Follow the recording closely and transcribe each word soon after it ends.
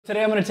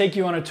Today I'm going to take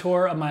you on a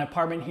tour of my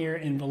apartment here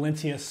in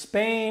Valencia,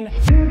 Spain.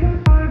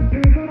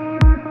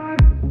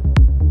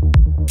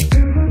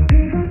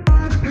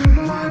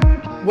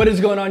 What is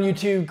going on,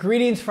 YouTube?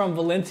 Greetings from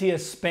Valencia,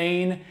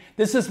 Spain.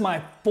 This is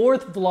my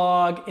 4th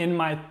vlog in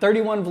my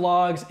 31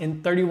 vlogs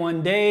in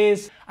 31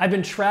 days. I've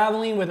been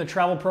traveling with a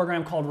travel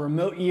program called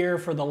Remote Year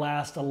for the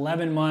last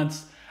 11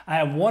 months. I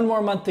have one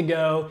more month to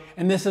go,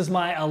 and this is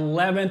my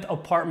 11th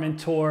apartment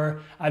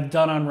tour I've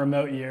done on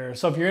Remote Year.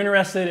 So if you're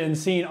interested in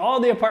seeing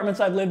all the apartments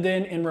I've lived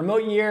in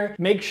Remote Year,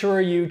 make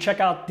sure you check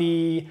out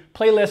the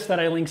playlist that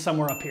I link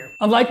somewhere up here.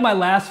 Unlike my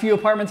last few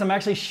apartments, I'm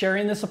actually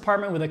sharing this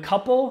apartment with a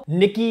couple,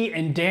 Nicky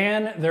and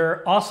Dan.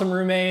 They're awesome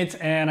roommates,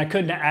 and I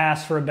couldn't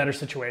ask for a better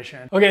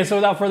situation. Okay, so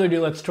without further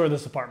ado, let's tour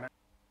this apartment.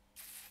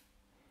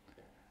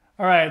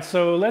 All right,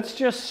 so let's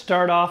just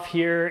start off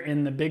here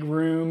in the big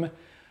room.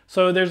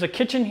 So there's a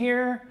kitchen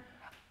here.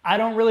 I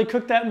don't really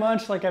cook that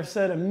much, like I've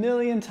said a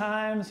million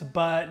times,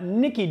 but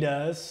Nikki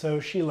does, so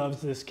she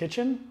loves this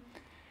kitchen.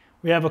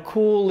 We have a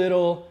cool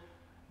little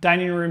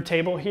dining room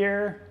table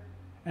here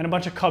and a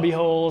bunch of cubby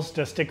holes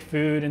to stick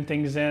food and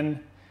things in.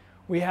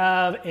 We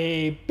have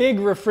a big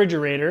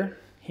refrigerator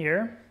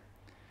here.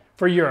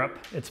 For Europe,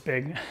 it's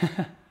big.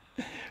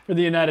 For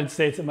the United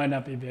States, it might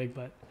not be big,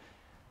 but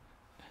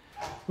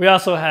we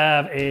also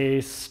have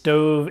a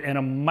stove and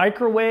a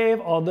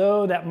microwave,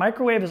 although that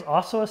microwave is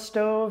also a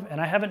stove,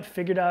 and I haven't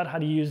figured out how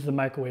to use the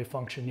microwave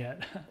function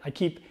yet. I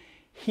keep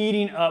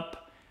heating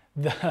up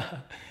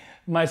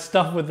my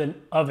stuff with an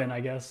oven,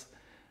 I guess.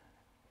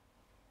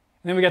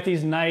 And then we got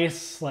these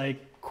nice,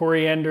 like,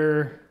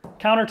 coriander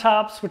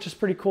countertops, which is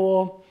pretty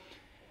cool.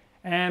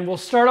 And we'll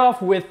start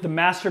off with the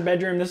master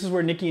bedroom. This is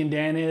where Nicky and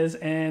Dan is,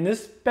 and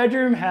this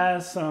bedroom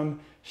has some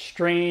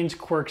strange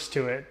quirks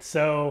to it.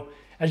 So,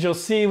 as you'll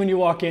see when you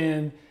walk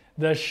in,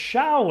 the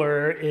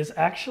shower is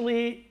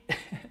actually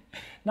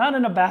not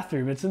in a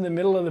bathroom, it's in the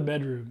middle of the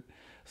bedroom.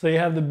 So you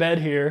have the bed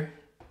here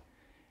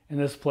in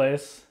this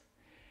place.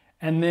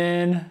 And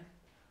then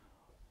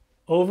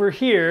over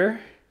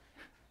here,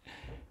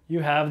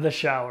 you have the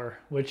shower,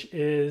 which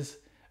is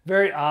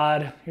very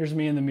odd. Here's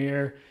me in the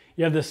mirror.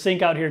 You have the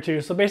sink out here too.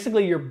 So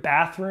basically your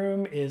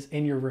bathroom is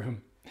in your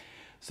room.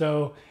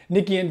 So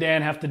Nicky and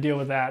Dan have to deal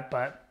with that,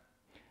 but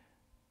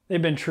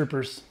they've been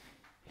troopers.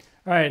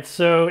 All right,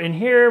 so in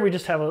here, we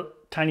just have a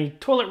tiny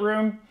toilet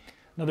room,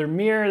 another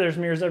mirror. There's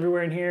mirrors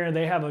everywhere in here.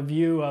 They have a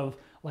view of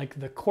like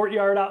the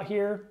courtyard out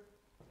here.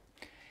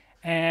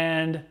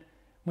 And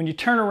when you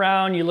turn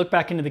around, you look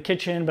back into the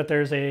kitchen, but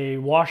there's a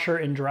washer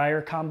and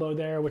dryer combo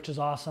there, which is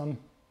awesome.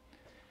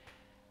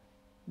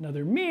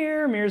 Another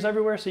mirror, mirrors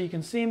everywhere so you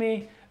can see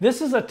me.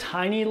 This is a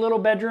tiny little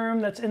bedroom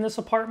that's in this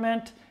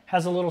apartment,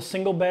 has a little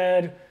single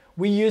bed.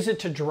 We use it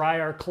to dry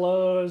our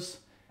clothes.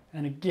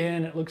 And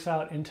again, it looks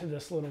out into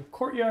this little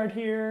courtyard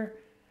here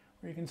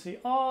where you can see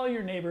all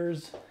your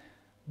neighbors'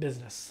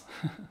 business.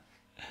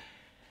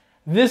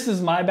 This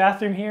is my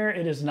bathroom here.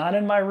 It is not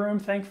in my room,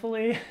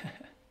 thankfully.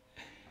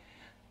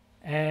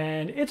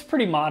 And it's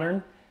pretty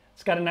modern.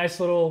 It's got a nice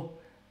little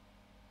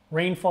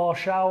rainfall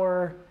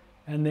shower,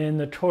 and then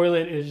the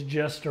toilet is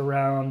just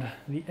around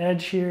the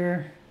edge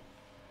here.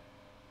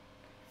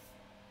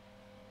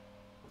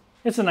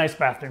 It's a nice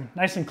bathroom,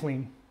 nice and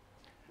clean.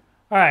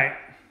 All right.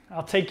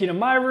 I'll take you to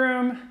my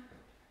room.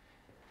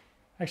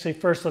 Actually,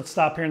 first let's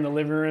stop here in the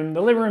living room. The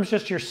living room is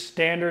just your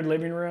standard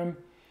living room.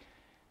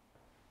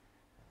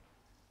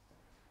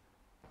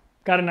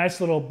 Got a nice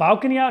little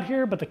balcony out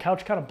here, but the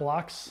couch kind of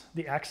blocks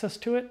the access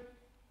to it.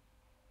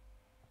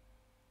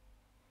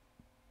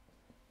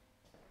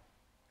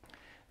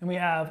 And we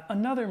have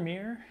another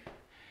mirror.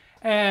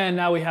 And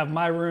now we have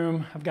my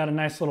room. I've got a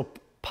nice little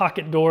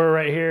pocket door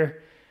right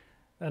here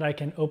that I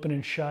can open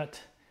and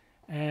shut.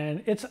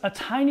 And it's a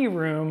tiny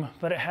room,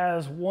 but it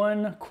has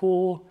one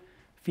cool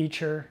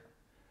feature.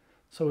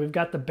 So we've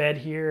got the bed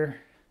here,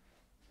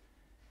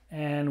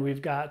 and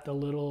we've got the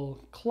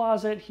little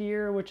closet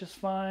here, which is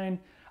fine.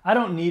 I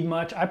don't need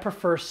much. I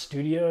prefer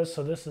studios,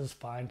 so this is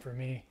fine for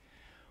me.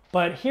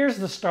 But here's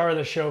the star of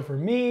the show for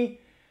me.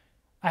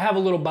 I have a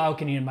little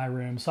balcony in my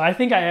room. So I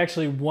think I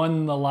actually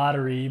won the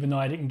lottery, even though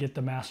I didn't get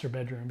the master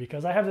bedroom,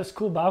 because I have this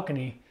cool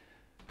balcony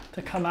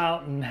to come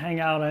out and hang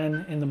out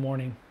in the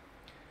morning.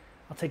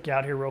 I'll take you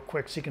out here real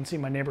quick so you can see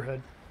my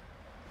neighborhood.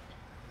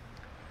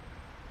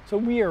 So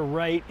we are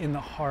right in the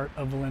heart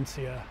of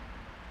Valencia,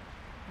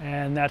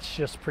 and that's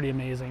just pretty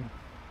amazing.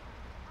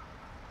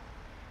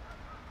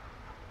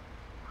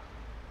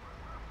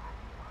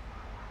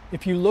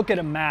 If you look at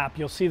a map,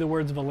 you'll see the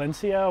words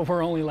Valencia.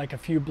 We're only like a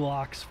few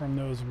blocks from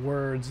those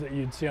words that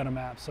you'd see on a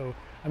map. So,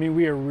 I mean,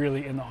 we are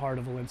really in the heart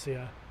of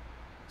Valencia.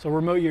 So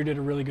Remote Year did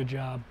a really good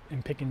job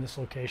in picking this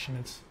location.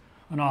 It's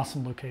an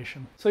awesome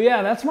location. So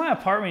yeah, that's my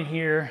apartment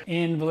here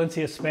in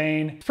Valencia,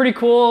 Spain. It's pretty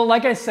cool.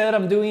 Like I said,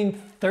 I'm doing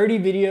 30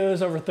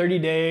 videos over 30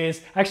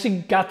 days. I actually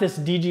got this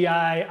DJI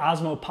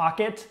Osmo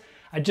Pocket.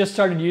 I just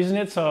started using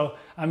it, so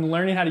I'm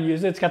learning how to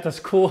use it. It's got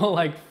this cool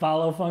like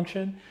follow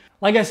function.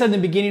 Like I said in the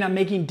beginning, I'm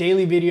making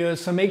daily videos,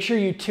 so make sure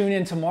you tune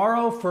in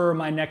tomorrow for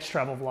my next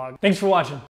travel vlog. Thanks for watching.